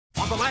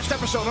the last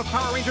episode of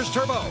Power Rangers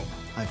Turbo.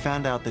 I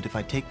found out that if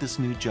I take this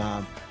new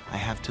job, I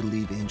have to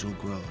leave Angel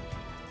Grove.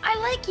 I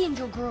like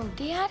Angel Grove,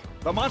 Dad.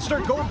 The monster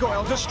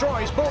Gargoyle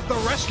destroys both the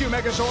Rescue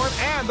Megazord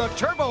and the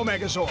Turbo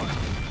Megazord.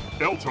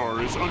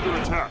 Eltar is under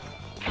attack.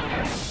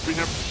 We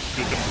have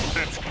the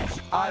defenses.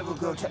 I will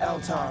go to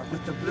Eltar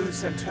with the Blue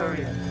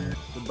Centurion.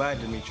 Goodbye,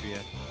 Demetria.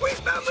 We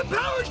found the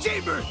power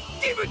chamber!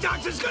 Demon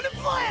Doctor's gonna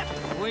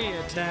flip! We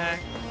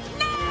attack.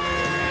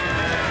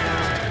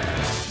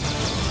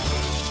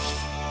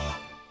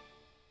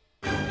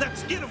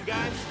 Let's get him,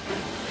 guys!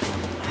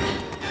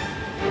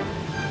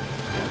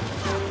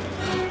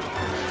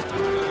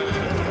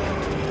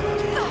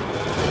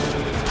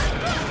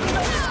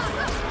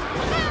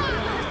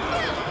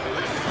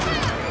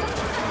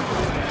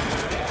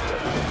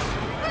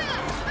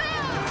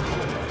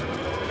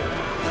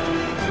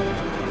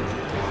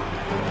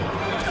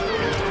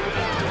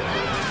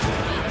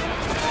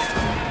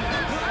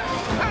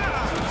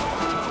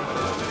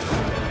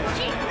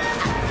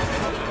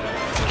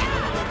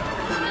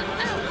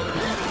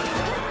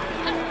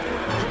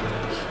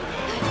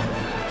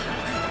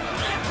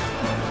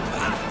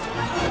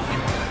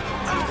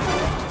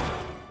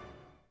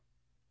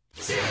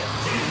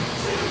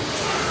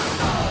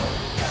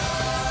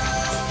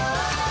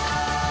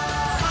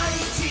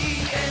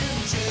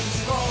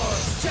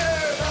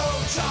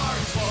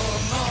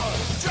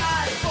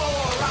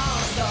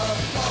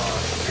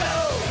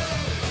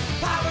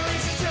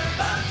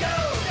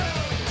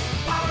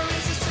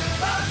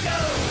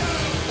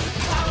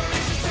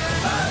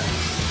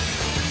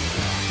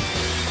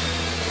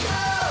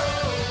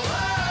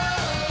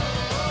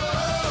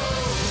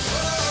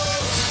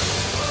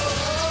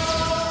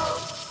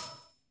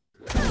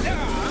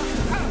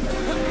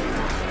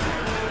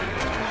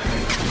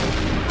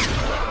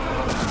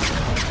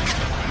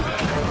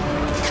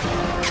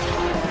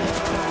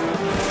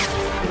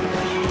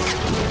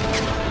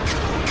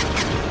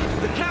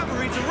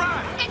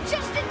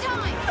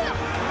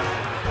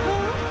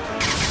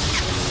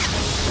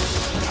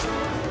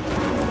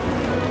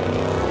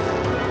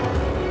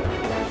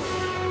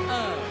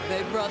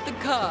 The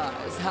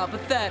cars, how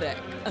pathetic.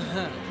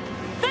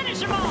 Finish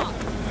him off!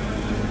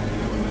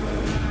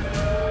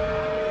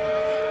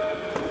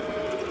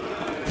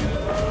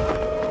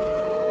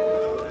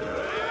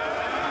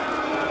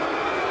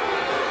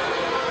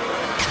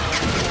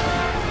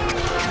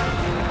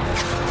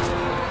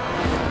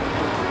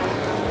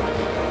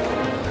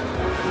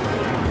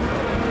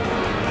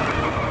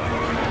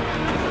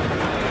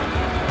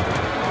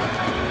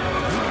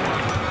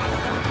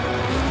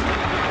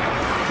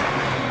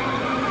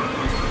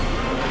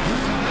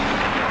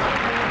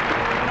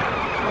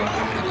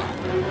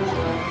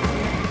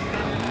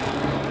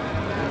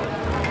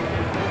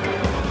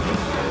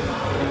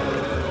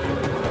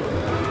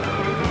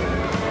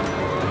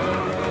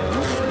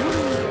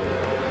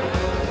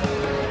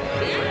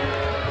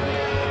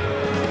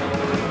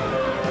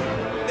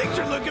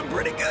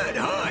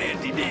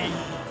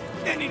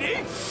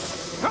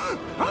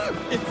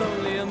 It's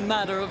only a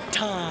matter of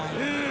time.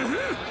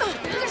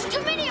 There's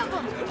too many of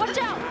them! Watch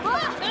out!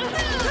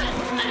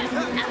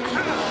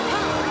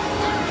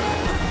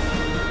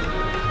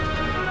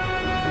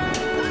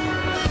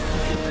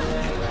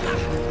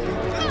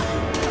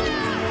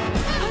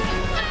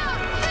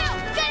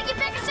 Gotta get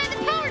back inside the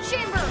power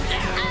chamber!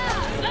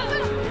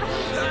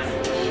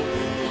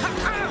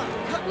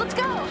 Let's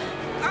go!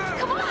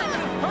 Come on!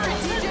 Hurry,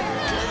 TJ!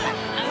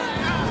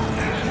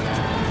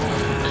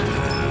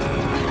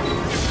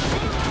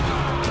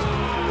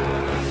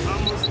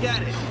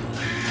 Got it.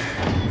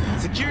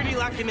 Security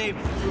lock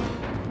enabled.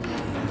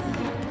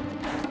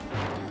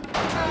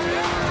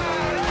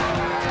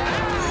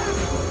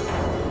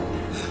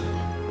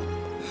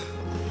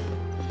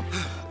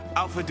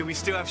 Alpha, do we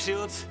still have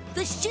shields?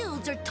 The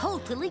shields are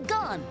totally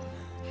gone.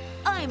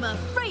 I'm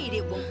afraid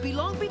it won't be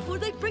long before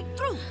they break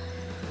through.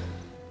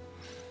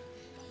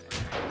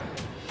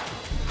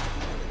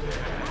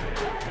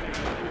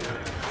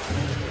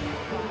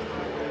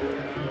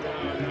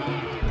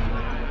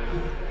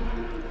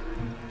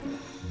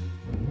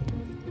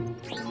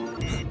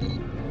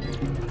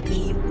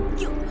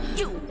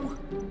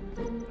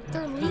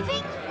 They're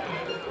leaving?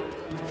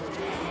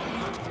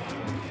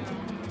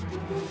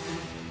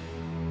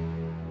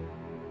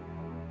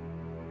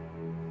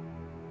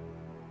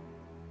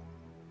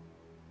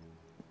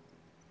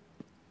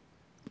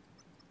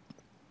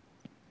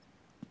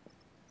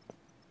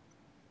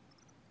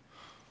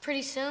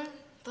 Pretty soon,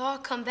 they'll all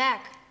come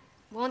back,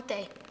 won't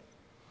they?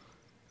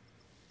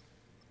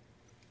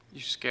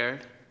 You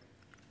scared?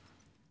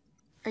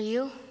 Are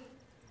you?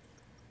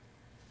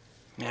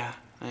 Yeah,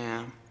 I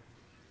am.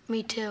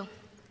 Me too.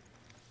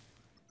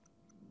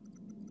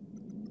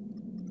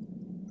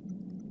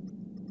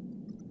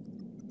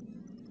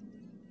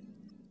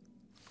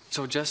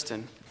 So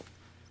Justin,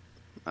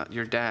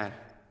 your dad,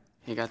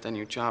 he got that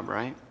new job,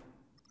 right?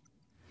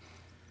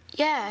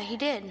 Yeah, he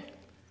did.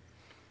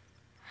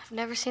 I've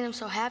never seen him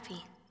so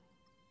happy.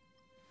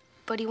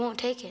 But he won't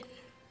take it.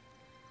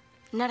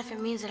 Not if it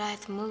means that I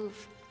have to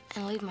move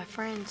and leave my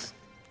friends.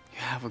 You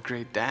have a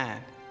great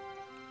dad.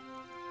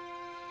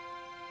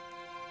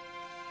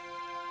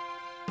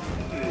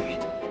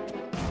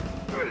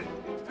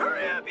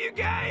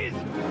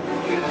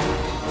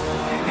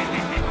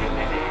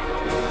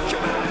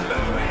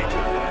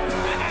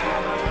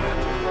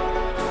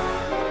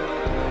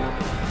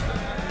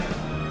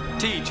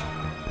 Tej.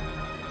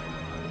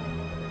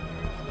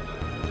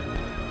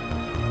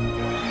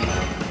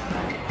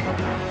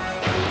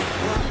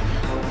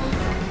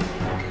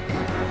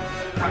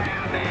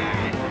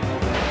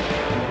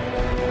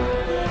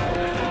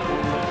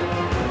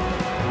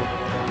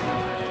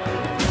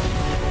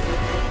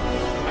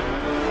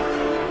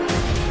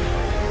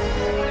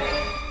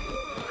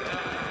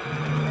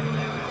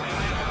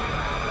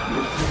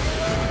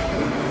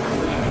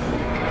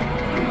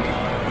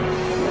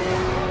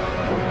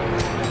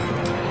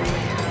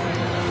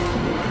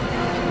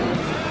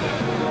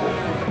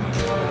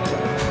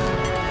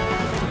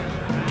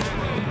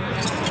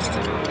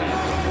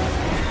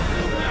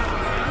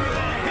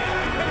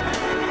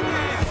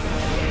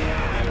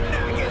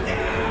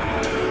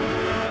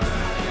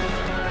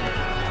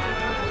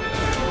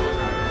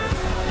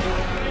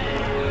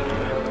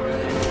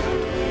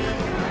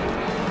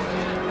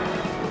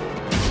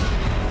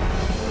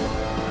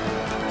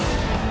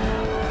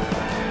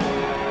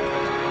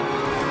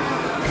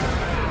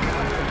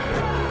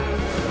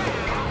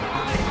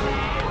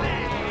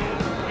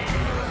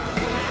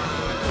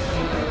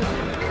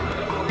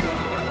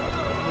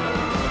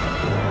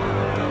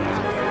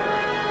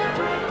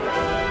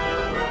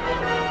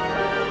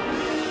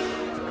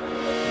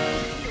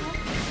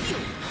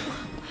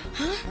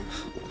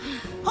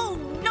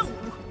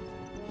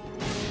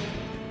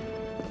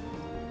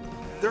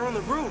 They're on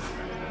the roof.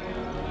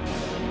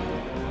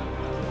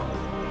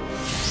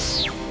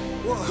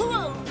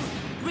 Whoa!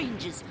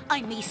 Rangers,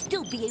 I may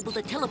still be able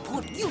to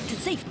teleport you to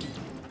safety.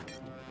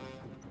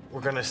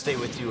 We're gonna stay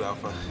with you,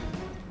 Alpha.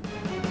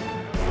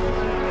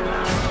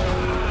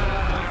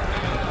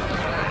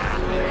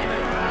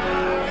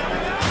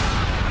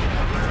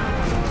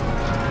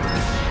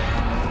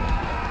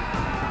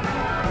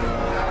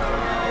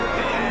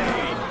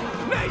 Hey!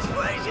 Nice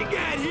place you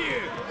got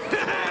here!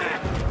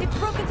 They've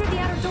broken through the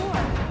outer door.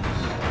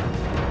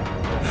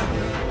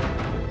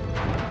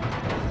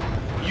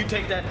 You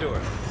take that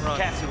door.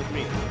 Cassie with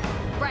me.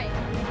 Right.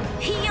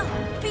 Heel,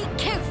 be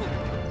careful.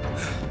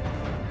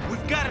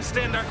 We've got to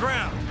stand our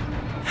ground.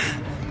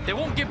 They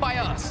won't get by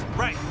us.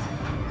 Right.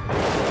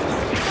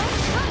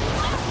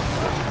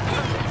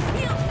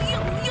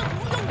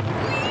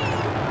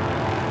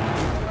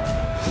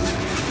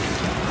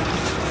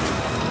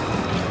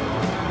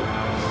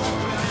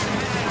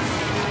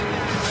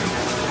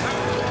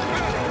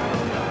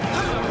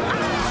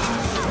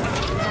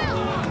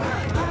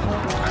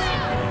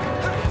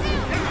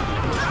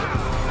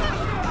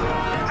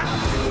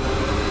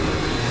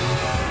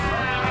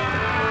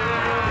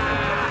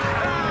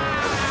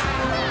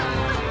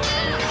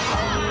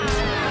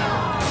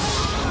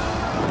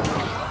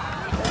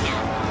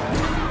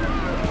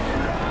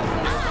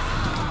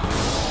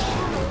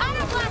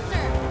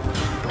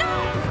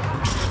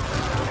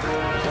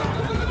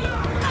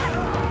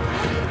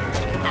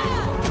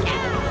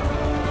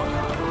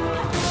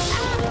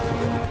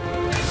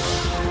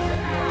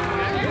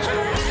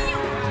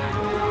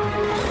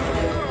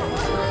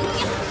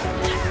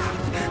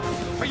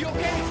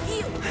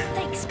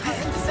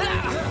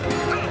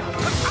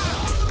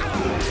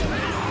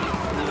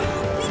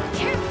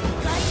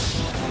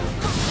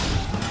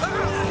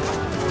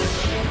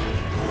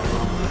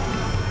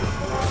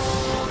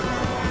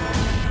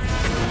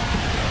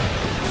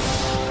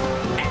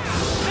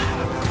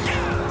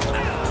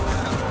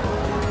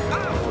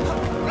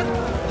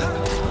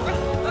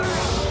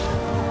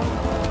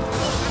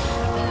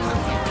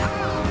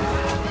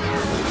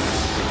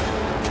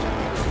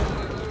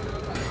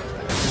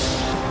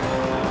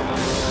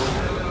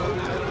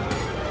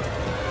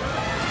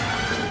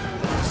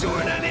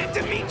 Zordon and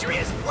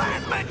Demetrius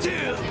plasma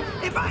tube!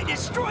 If I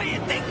destroy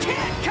it, they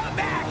can't come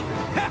back!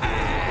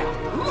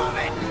 Love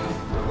it!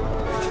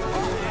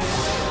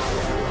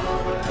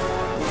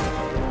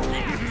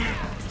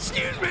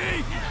 Excuse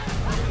me!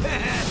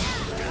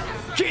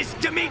 Kiss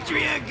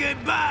Demetria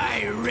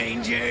goodbye,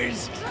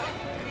 Rangers!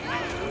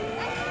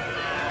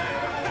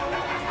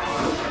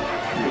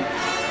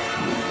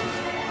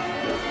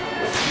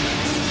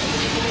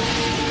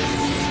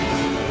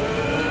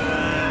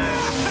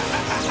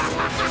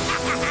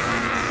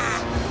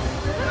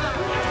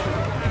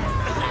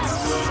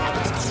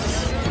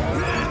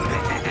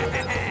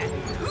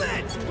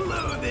 Let's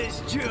blow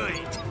this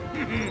joint!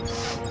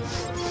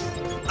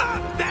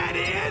 Up, that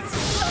is!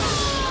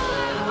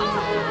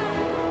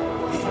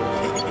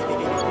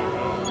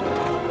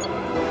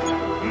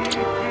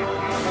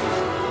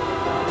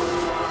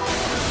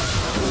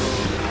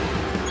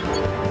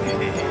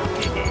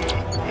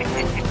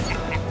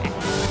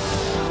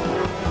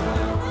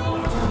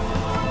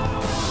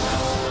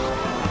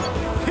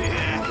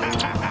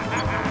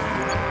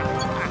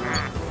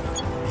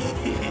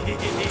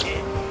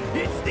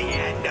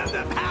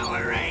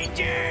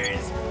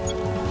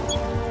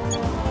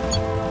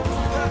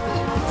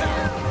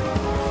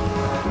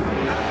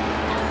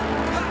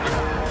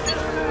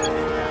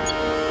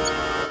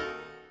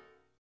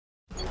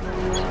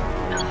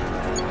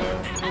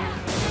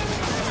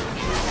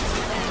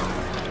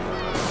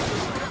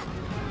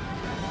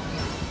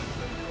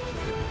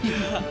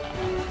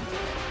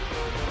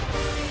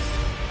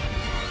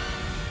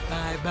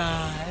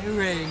 Bye-bye,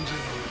 Ranger.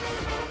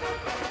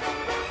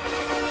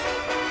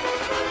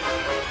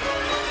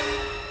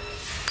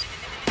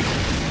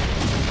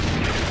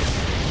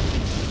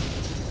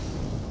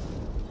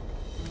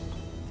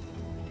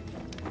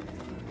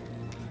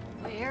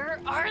 Where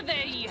are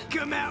they?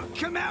 Come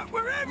out,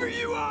 wherever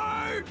you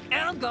are!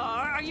 Elgar,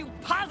 are you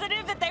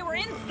positive that they were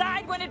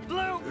inside when it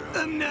blew?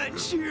 I'm not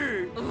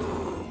sure.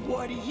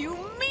 What do you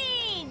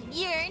mean,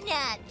 you're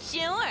not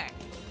sure?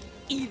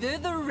 Either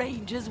the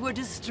Rangers were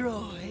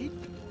destroyed,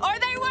 Or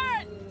they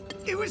weren't!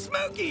 It was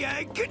smoky,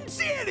 I couldn't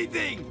see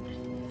anything!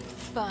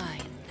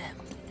 find them.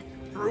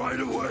 Right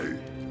away!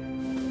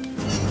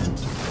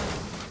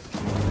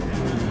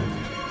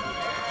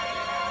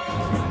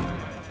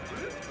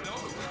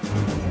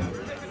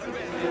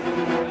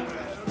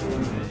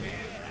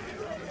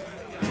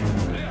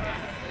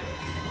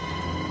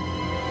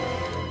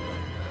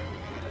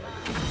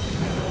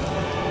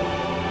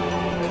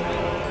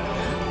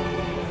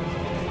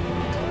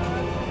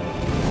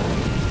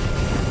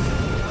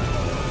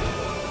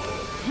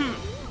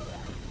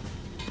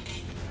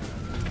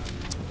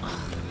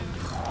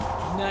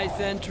 Nice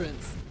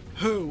entrance.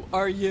 Who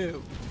are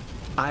you?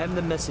 I am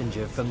the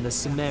messenger from the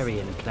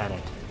Sumerian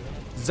planet.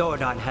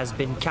 Zordon has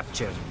been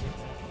captured.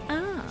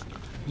 Ah.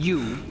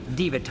 You,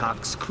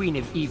 Divatox, Queen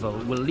of Evil,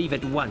 will leave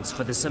at once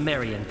for the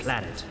Sumerian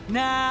planet.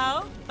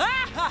 Now?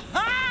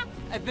 I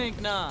think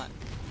not.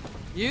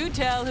 You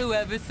tell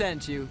whoever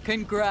sent you.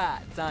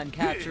 Congrats on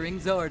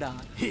capturing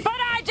Zordon. But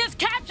I just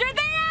captured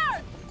the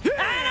Earth!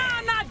 And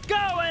I'm not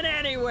going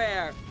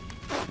anywhere!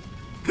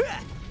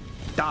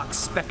 Dark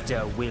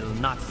Spectre will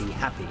not be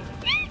happy.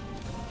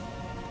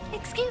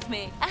 Excuse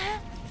me,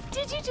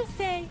 did you just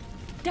say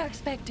Dark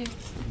Spectre?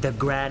 The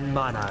Grand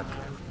Monarch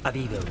of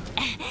Evil.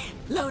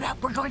 Load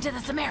up, we're going to the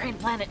Sumerian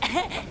planet.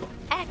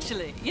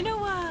 Actually, you know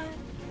what?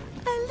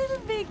 A little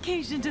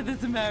vacation to the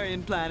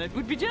Sumerian planet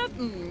would be just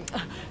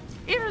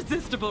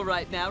irresistible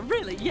right now.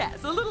 Really,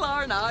 yes. A little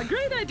R&R.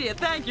 Great idea.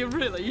 Thank you,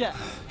 really, yes.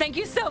 Thank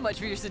you so much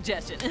for your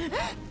suggestion.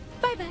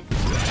 Bye-bye.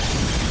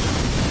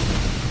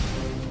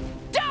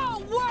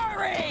 Don't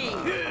worry!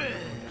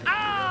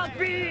 I'll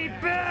be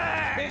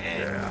back!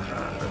 Viva la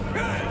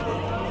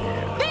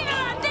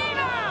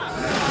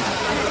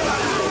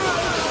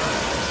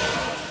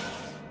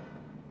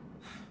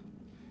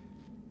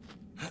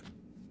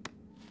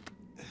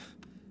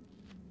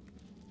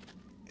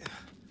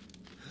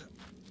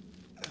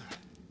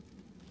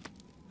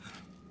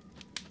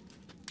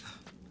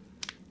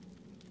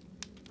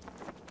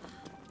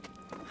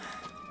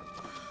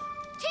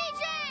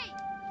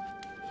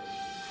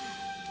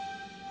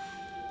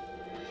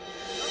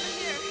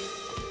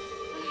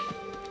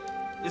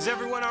Is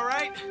everyone all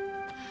right?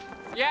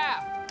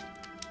 Yeah.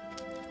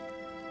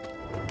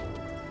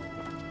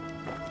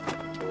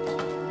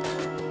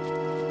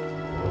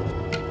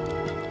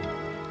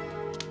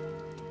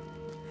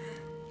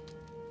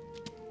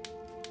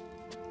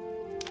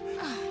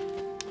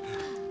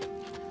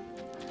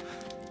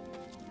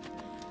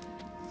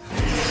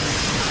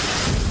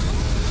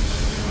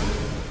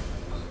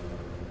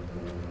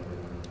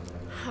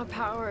 Our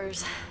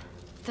powers,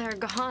 they're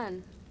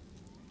gone.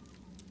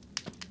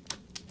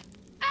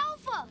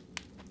 Alpha!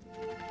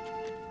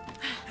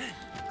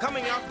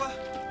 Coming, Alpha.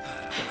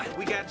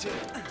 We got you.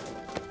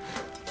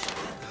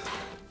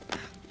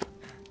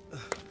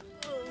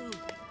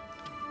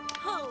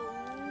 Oh,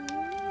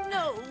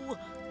 no!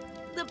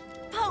 The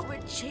power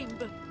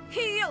chamber!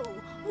 Yo,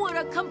 what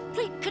a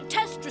complete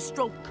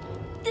catastrophe!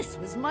 This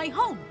was my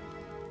home!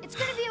 It's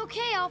gonna be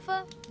okay,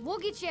 Alpha. We'll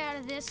get you out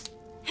of this.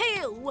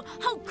 Hell,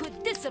 how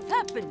could this have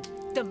happened?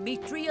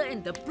 Demetria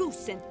and the Blue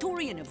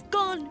Centurion have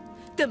gone,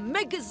 the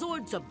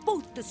Megazords are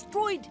both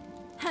destroyed,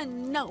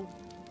 and now,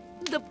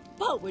 the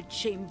power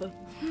chamber.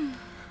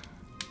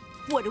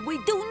 What do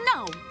we do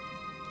now?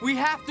 We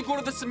have to go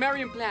to the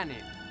Sumerian planet.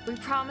 We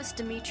promised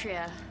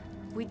Demetria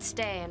we'd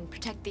stay and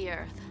protect the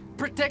Earth.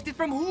 Protected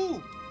from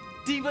who?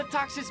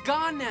 Divatox is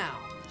gone now.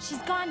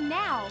 She's gone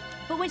now,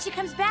 but when she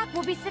comes back,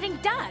 we'll be sitting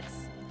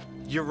ducks.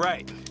 You're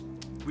right.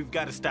 We've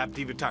got to stop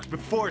Divatox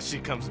before she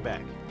comes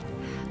back.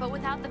 But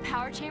without the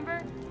power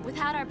chamber,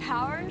 without our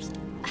powers,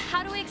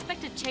 how do we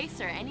expect to chase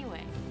her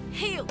anyway?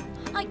 Hell,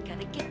 I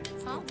gotta get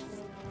this house.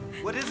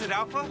 What is it,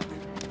 Alpha?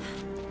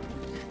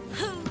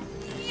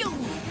 Yo,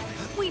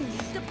 we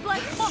need the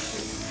black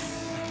box.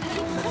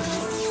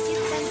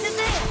 It's under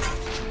there.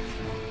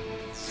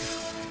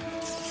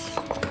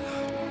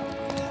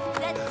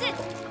 That's it.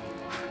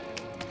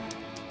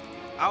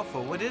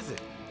 Alpha, what is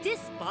it? This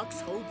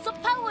box holds a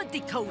power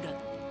decoder.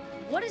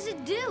 What does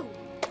it do?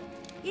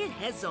 It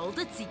has all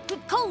the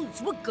secret codes.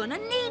 We're gonna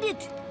need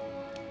it.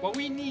 What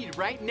we need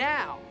right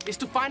now is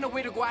to find a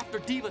way to go after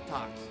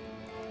Divatox.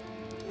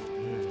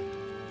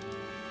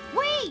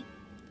 Wait!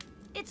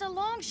 It's a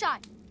long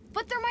shot,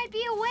 but there might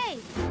be a way.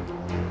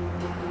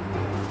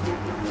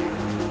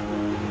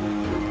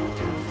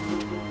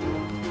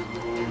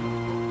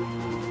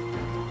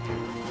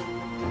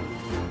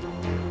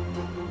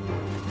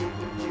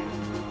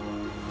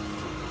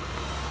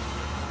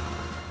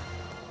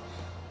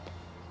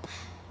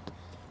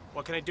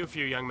 What can I do for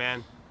you, young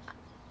man?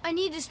 I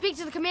need to speak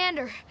to the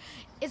commander.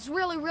 It's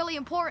really, really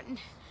important.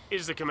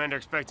 Is the commander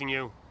expecting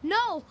you?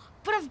 No,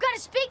 but I've got to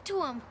speak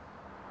to him.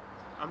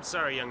 I'm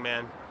sorry, young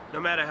man. No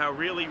matter how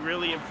really,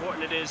 really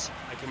important it is,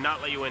 I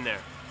cannot let you in there.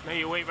 Now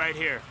you wait right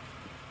here.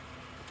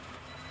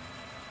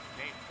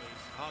 Name,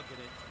 please. I'll get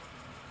it.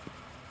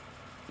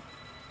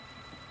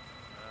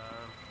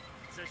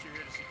 It says you're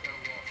here to see Colonel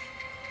Walsh.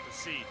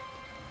 Proceed.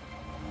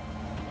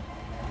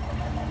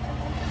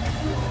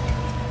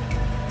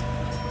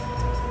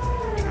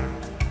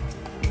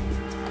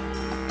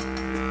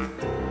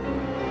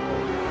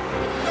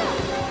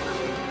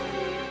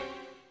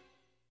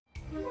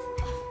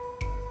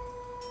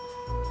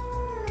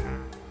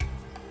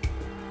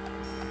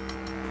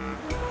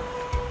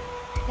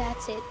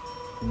 That's it.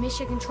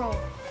 Mission control.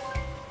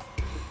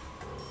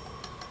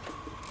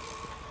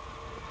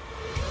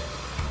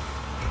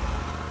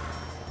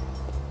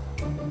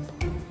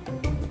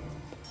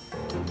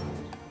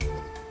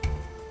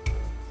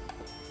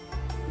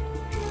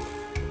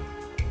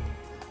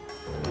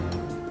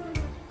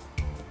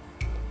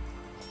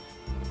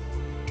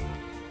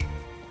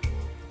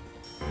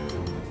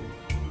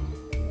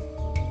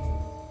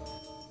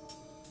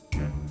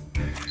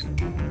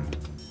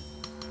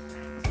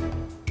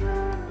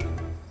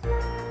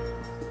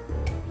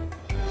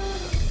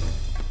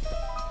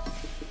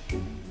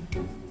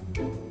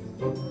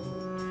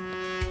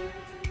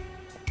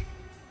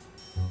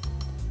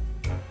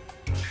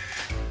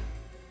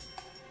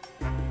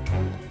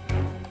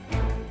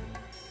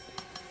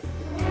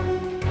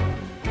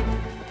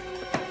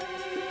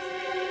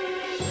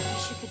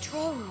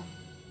 Control room.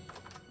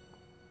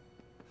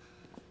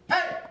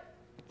 Hey!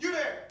 You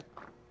there!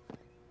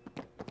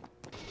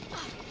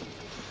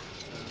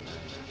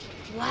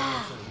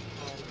 Wow.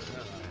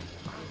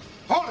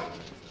 Hold it!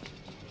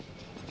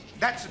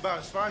 That's about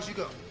as far as you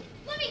go.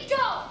 Let me go!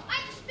 I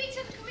have to speak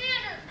to the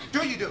commander.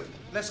 Do you do?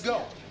 Let's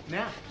go.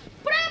 Now.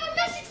 But I have a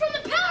message from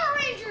the Power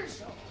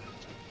Rangers!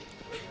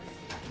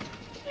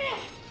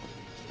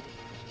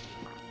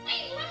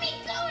 Wait, let me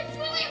go! It's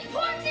really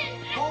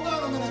important! Hold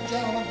on a minute,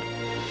 gentlemen.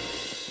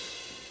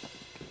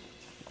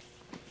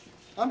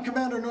 I'm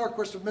Commander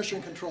Norquist of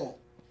Mission Control.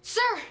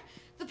 Sir,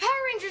 the Power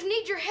Rangers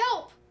need your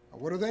help.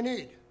 What do they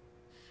need?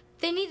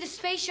 They need the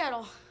space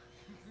shuttle.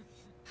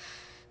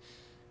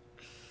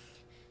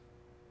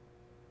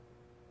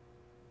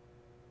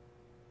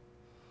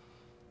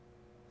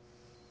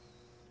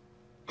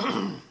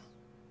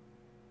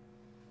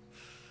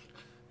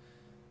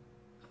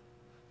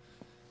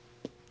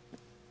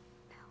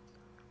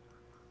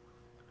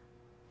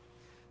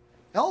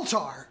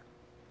 Eltar?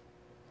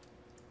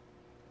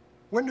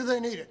 When do they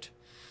need it?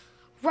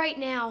 Right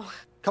now.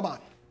 Come on.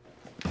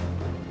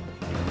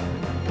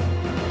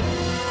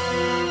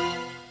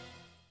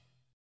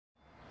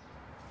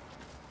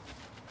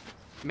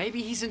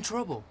 Maybe he's in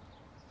trouble.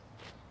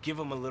 Give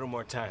him a little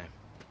more time.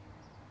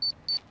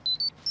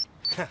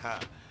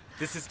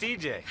 This is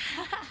TJ.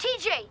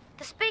 TJ,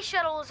 the space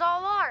shuttle is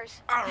all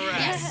ours. All right,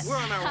 Yes. we're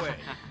on our way.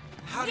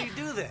 How do you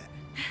do that?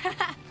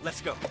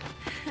 Let's go.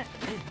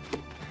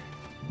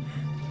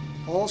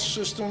 All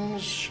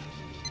systems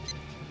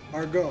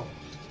are go.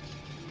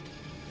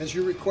 As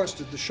you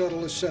requested, the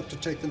shuttle is set to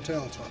take them to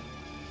Eltar.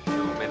 2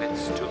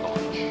 minutes to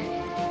launch.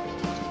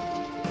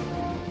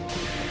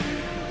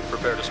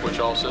 Prepare to switch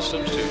all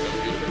systems to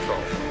computer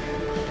control.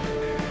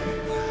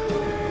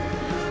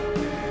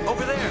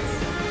 Over there.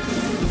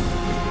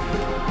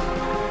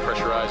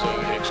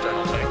 Pressurizing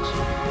external tanks.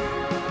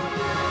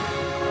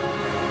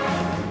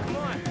 Come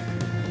on.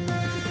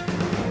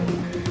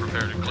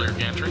 Prepare to clear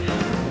gantry.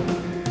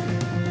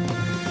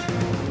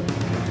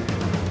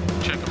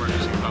 Check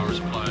emergency power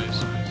supplies.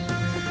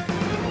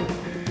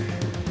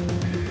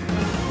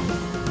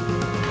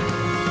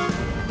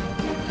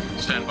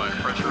 Stand by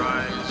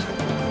pressurized.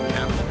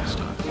 Cabin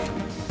stuff.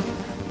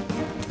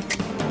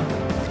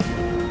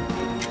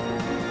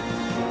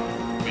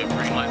 We have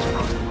green lights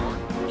across the board.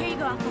 Here you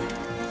go, Uncle.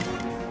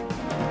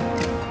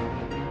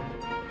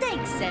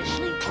 Thanks,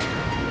 Ashley.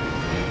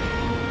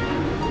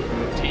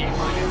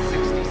 T-minus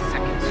 60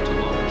 seconds to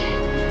launch.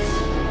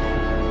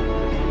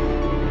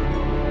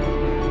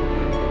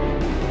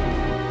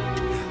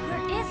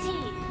 Where is he?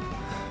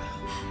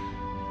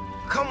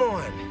 Come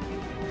on.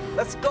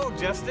 Let's go,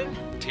 Justin.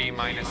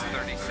 T-minus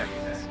 30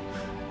 seconds.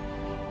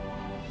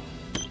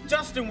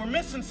 Justin, we're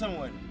missing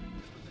someone.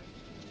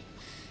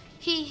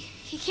 He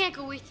can't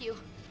go with you.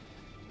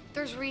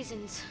 There's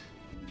reasons.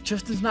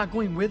 Justin's not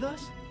going with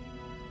us?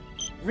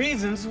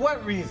 Reasons?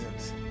 What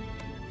reasons?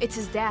 It's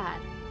his dad.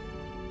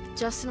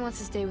 Justin wants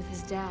to stay with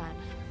his dad.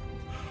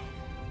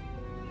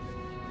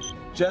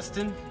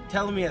 Justin,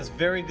 tell him he has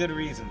very good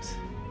reasons,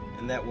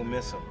 and that we'll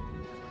miss him.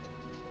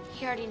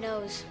 He already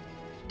knows.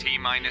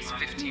 T-minus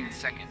 15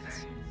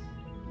 seconds.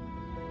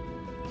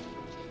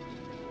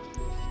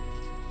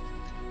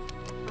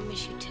 I'll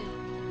miss you too.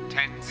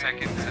 10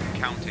 seconds and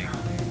counting.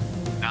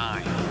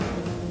 9,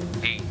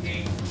 8,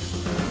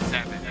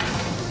 7,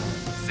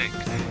 6,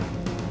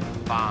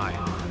 5,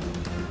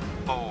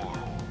 4,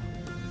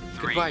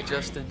 3. Goodbye,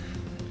 Justin.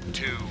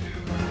 2,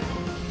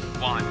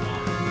 1.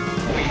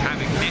 We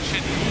have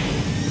ignition.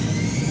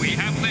 We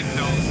have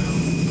liftoff.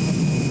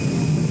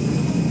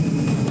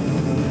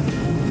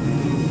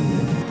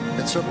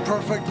 It's a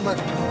perfect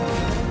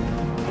liftoff.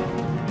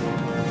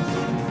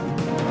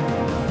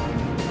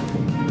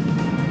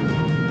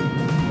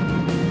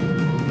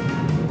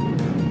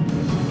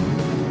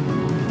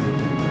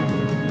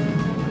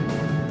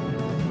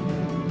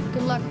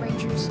 Good luck,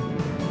 Rangers.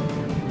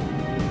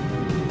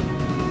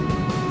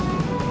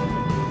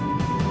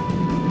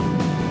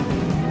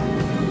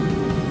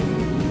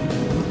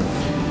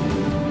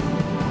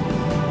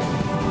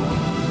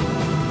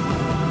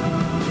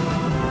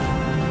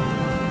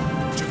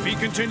 To be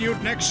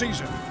continued next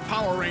season,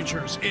 Power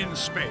Rangers in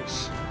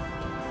Space.